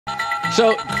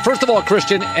So, first of all,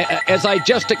 Christian, as I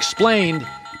just explained,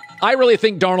 I really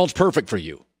think Darnold's perfect for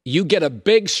you. You get a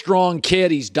big, strong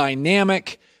kid. He's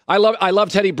dynamic. I love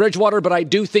Teddy Bridgewater, but I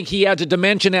do think he adds a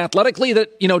dimension athletically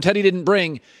that, Teddy didn't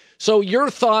bring. So your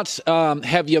thoughts,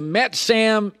 have you met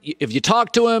Sam? Have you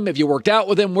talked to him? Have you worked out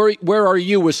with him? Where are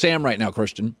you with Sam right now,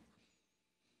 Christian?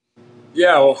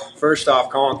 Yeah, well, first off,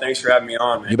 Colin, thanks for having me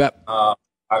on, man. You bet.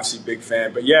 Obviously, big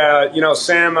fan. But yeah,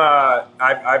 Sam,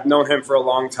 I've known him for a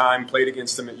long time, played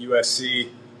against him at USC,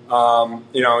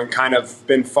 and kind of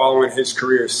been following his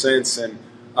career since, and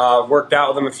worked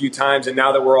out with him a few times. And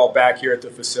now that we're all back here at the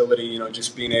facility,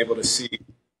 just being able to see,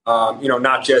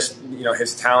 not just,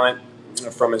 his talent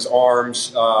from his arms,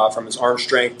 from his arm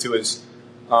strength to his,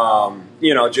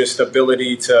 just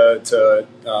ability to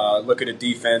look at a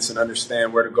defense and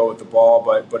understand where to go with the ball,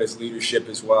 but his leadership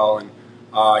as well. And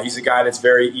he's a guy that's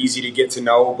very easy to get to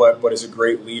know, but is a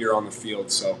great leader on the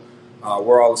field. So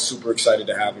we're all super excited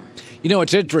to have him.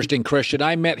 It's interesting, Christian.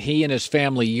 I met he and his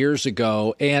family years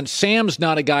ago, and Sam's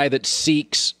not a guy that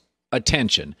seeks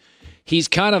attention. He's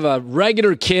kind of a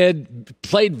regular kid,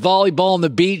 played volleyball on the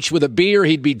beach with a beer.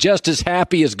 He'd be just as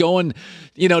happy as going,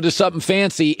 to something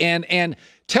fancy. And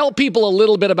tell people a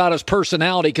little bit about his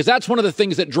personality, because that's one of the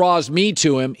things that draws me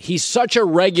to him. He's such a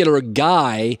regular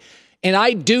guy. And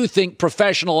I do think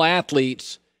professional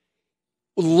athletes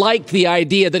like the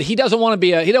idea that he doesn't want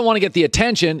to he don't want to get the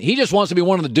attention. He just wants to be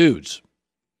one of the dudes.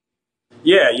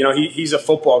 Yeah, he's a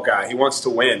football guy. He wants to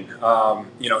win.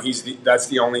 That's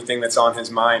the only thing that's on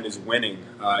his mind is winning.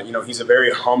 He's a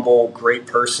very humble, great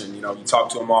person. You talk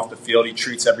to him off the field. He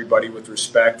treats everybody with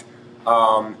respect.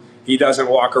 He doesn't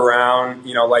walk around,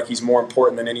 like he's more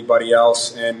important than anybody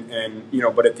else. And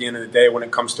but at the end of the day, when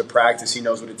it comes to practice, he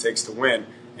knows what it takes to win.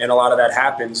 And a lot of that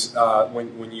happens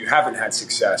when you haven't had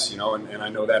success, and I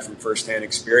know that from firsthand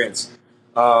experience.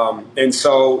 And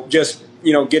so just,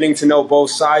 getting to know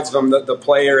both sides of him, the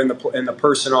player and the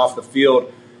person off the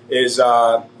field is,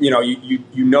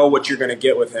 you know what you're going to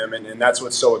get with him. And that's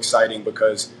what's so exciting,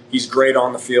 because he's great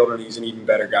on the field and he's an even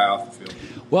better guy off the field.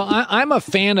 Well, I'm a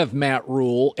fan of Matt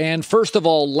Rhule. And first of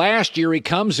all, last year he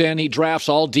comes in, he drafts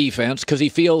all defense because he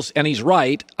feels, and he's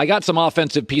right, I got some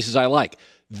offensive pieces I like.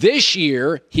 This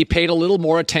year, he paid a little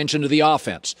more attention to the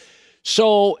offense.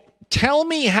 So tell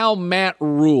me how Matt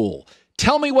Rhule,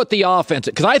 tell me what the offense,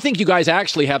 because I think you guys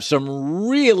actually have some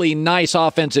really nice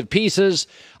offensive pieces.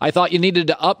 I thought you needed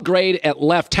to upgrade at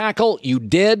left tackle. You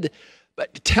did.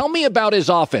 But tell me about his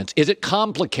offense. Is it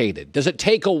complicated? Does it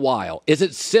take a while? Is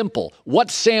it simple?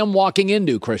 What's Sam walking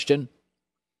into, Christian?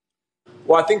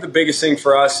 Well, I think the biggest thing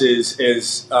for us is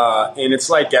and it's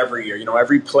like every year,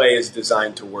 every play is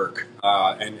designed to work.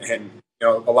 And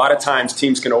a lot of times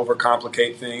teams can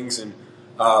overcomplicate things and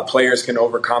players can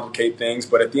overcomplicate things.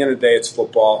 But at the end of the day, it's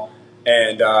football.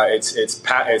 And it's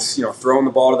throwing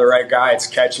the ball to the right guy. It's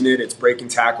catching it. It's breaking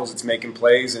tackles. It's making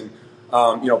plays. And,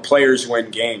 players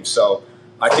win games. So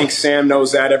I think Sam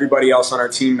knows that. Everybody else on our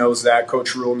team knows that.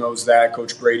 Coach Rhule knows that.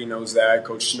 Coach Brady knows that.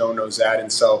 Coach Snow knows that.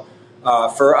 And so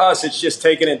for us, it's just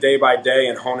taking it day by day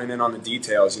and honing in on the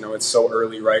details. It's so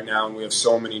early right now, and we have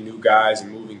so many new guys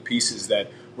and moving pieces that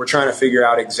we're trying to figure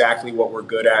out exactly what we're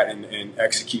good at and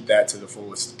execute that to the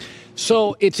fullest.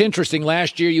 So it's interesting.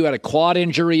 Last year you had a quad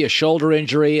injury, a shoulder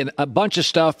injury, and a bunch of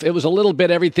stuff. It was a little bit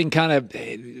everything kind of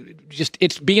just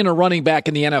it's being a running back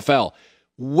in the NFL.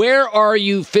 Where are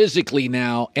you physically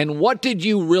now, and what did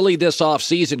you really this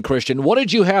offseason, Christian? What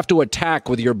did you have to attack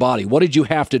with your body? What did you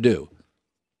have to do?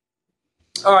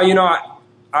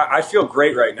 I feel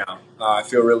great right now. I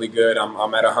feel really good.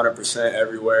 I'm at 100%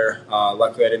 everywhere.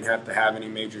 Luckily, I didn't have to have any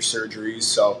major surgeries.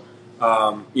 So,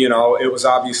 it was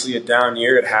obviously a down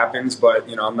year. It happens, but,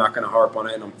 I'm not going to harp on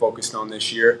it, and I'm focused on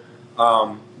this year.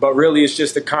 But really, it's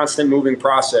just a constant moving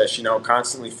process,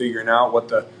 constantly figuring out what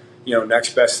the,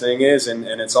 next best thing is. And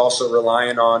it's also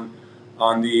relying on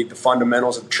the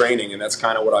fundamentals of training. And that's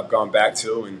kind of what I've gone back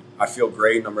to. And I feel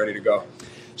great, and I'm ready to go.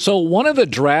 So one of the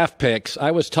draft picks, I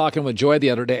was talking with Joy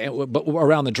the other day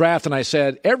around the draft, and I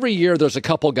said, every year there's a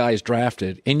couple guys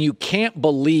drafted, and you can't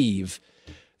believe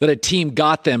that a team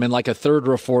got them in like a third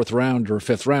or a fourth round or a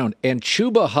fifth round. And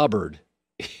Chuba Hubbard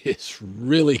is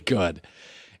really good.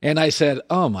 And I said,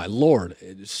 oh, my Lord,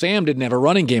 Sam didn't have a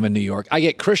running game in New York. I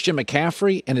get Christian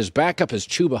McCaffrey, and his backup is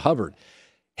Chuba Hubbard.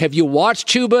 Have you watched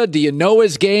Chuba? Do you know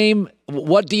his game?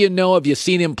 What do you know? Have you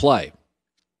seen him play?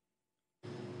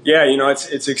 Yeah,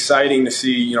 it's exciting to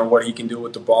see, what he can do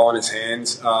with the ball in his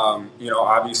hands.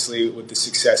 Obviously with the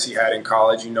success he had in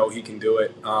college, he can do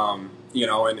it.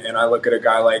 And I look at a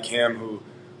guy like him who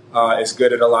is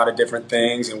good at a lot of different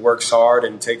things and works hard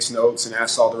and takes notes and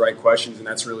asks all the right questions. And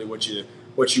that's really what you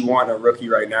what you want in a rookie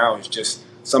right now is just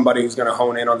somebody who's going to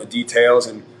hone in on the details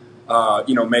and,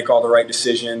 make all the right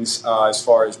decisions as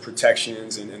far as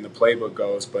protections and the playbook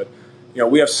goes. But,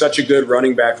 we have such a good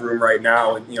running back room right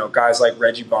now. And, guys like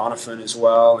Reggie Bonifant as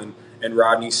well and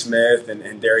Rodney Smith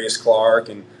and Darius Clark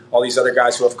and all these other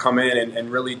guys who have come in and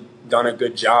really done a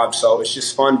good job. So it's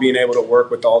just fun being able to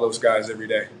work with all those guys every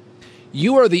day.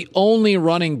 You are the only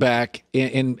running back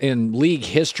in league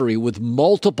history with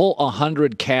multiple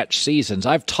 100-catch seasons.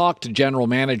 I've talked to general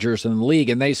managers in the league,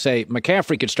 and they say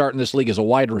McCaffrey could start in this league as a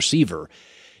wide receiver.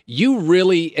 You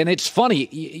really – and it's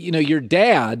funny, your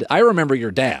dad – I remember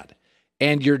your dad.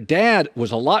 And your dad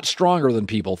was a lot stronger than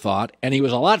people thought, and he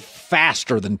was a lot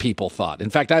faster than people thought. In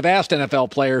fact, I've asked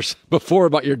NFL players before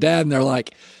about your dad, and they're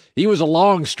like, he was a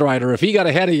long strider. If he got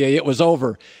ahead of you, it was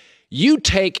over. You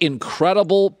take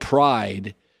incredible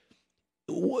pride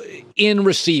in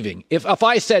receiving. If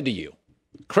I said to you,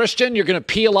 Christian, you're going to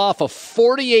peel off a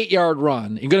 48-yard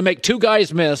run, you're going to make two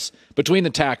guys miss between the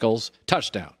tackles,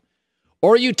 touchdown.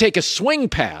 Or you take a swing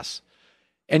pass,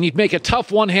 and you'd make a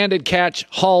tough one-handed catch,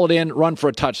 haul it in, run for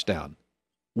a touchdown.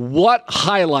 What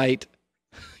highlight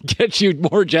gets you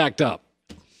more jacked up?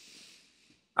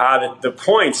 The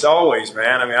points always,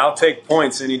 man. I mean, I'll take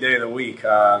points any day of the week.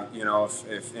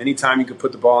 If any time you could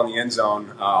put the ball in the end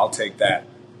zone, I'll take that.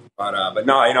 But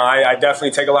no, I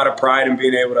definitely take a lot of pride in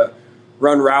being able to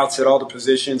run routes at all the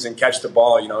positions and catch the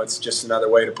ball. It's just another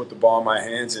way to put the ball in my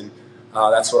hands, and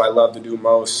that's what I love to do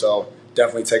most. So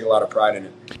definitely take a lot of pride in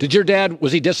it. Did your dad,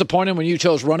 was he disappointed when you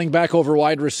chose running back over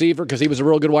wide receiver because he was a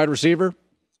real good wide receiver?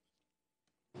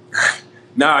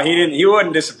 No, he didn't. He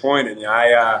wasn't disappointed.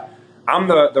 I'm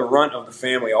the runt of the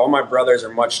family. All my brothers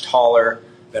are much taller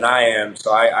than I am,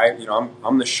 so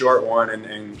I'm the short one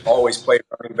and always played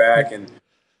running back. And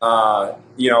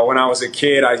when I was a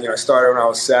kid, I started when I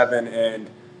was 7, and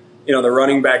the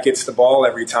running back gets the ball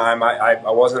every time.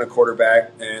 I wasn't a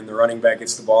quarterback, and the running back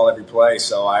gets the ball every play,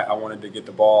 so I wanted to get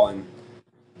the ball and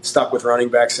stuck with running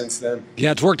back since then.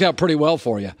 Yeah, it's worked out pretty well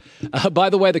for you. By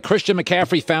the way, the Christian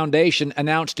McCaffrey Foundation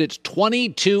announced its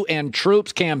 22 and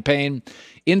Troops campaign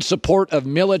in support of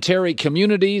military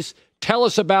communities. Tell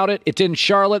us about it. It's in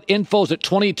Charlotte. Info's at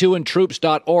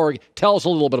 22andtroops.org. Tell us a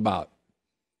little bit about it.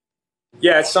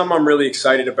 Yeah, it's something I'm really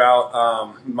excited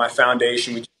about. My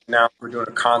foundation, we're doing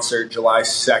a concert July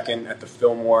 2nd at the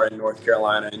Fillmore in North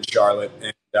Carolina in Charlotte.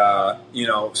 And,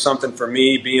 something for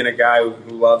me, being a guy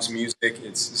who loves music,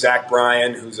 it's Zach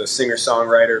Bryan, who's a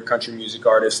singer-songwriter, country music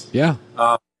artist. Yeah.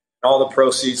 All the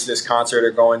proceeds of this concert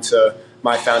are going to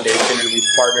my foundation, and we've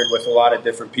partnered with a lot of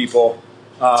different people.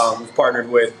 We've partnered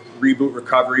with Reboot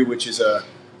Recovery, which is a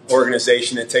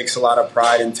organization that takes a lot of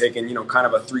pride in taking, kind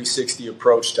of a 360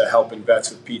 approach to helping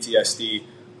vets with PTSD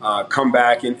come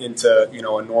back into,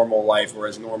 a normal life, or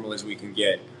as normal as we can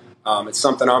get. It's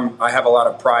something I have a lot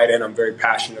of pride in. I'm very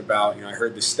passionate about. I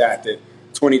heard the stat that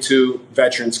 22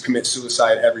 veterans commit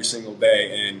suicide every single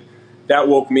day, and that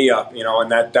woke me up,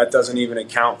 and that doesn't even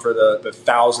account for the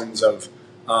thousands of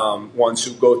ones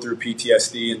who go through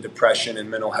PTSD and depression and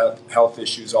mental health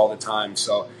issues all the time.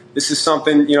 So this is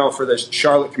something, for the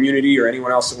Charlotte community or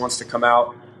anyone else that wants to come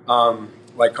out.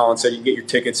 Like Colin said, you can get your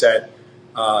tickets at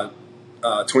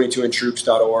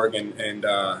 22andtroops.org and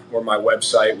or my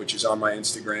website, which is on my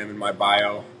Instagram and my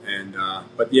bio.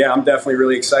 But yeah, I'm definitely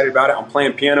really excited about it. I'm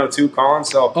playing piano too, Colin.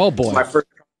 So oh boy, it's my first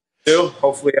too.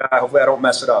 Hopefully I don't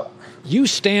mess it up. You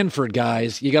Stanford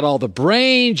guys, you got all the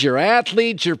brains, you're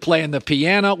athletes, you're playing the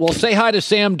piano. Well, say hi to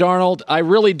Sam Darnold. I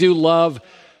really do love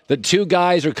the two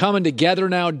guys are coming together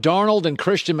now, Darnold and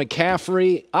Christian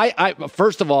McCaffrey. I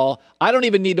first of all, I don't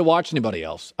even need to watch anybody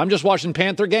else. I'm just watching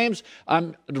Panther games.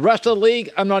 The rest of the league,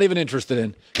 I'm not even interested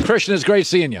in. Christian, it's great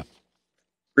seeing you.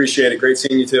 Appreciate it. Great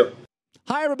seeing you too.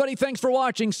 Hi, everybody. Thanks for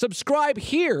watching. Subscribe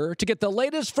here to get the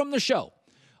latest from the show.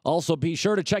 Also, be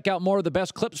sure to check out more of the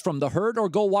best clips from The Herd or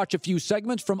go watch a few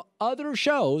segments from other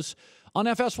shows on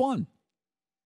FS1.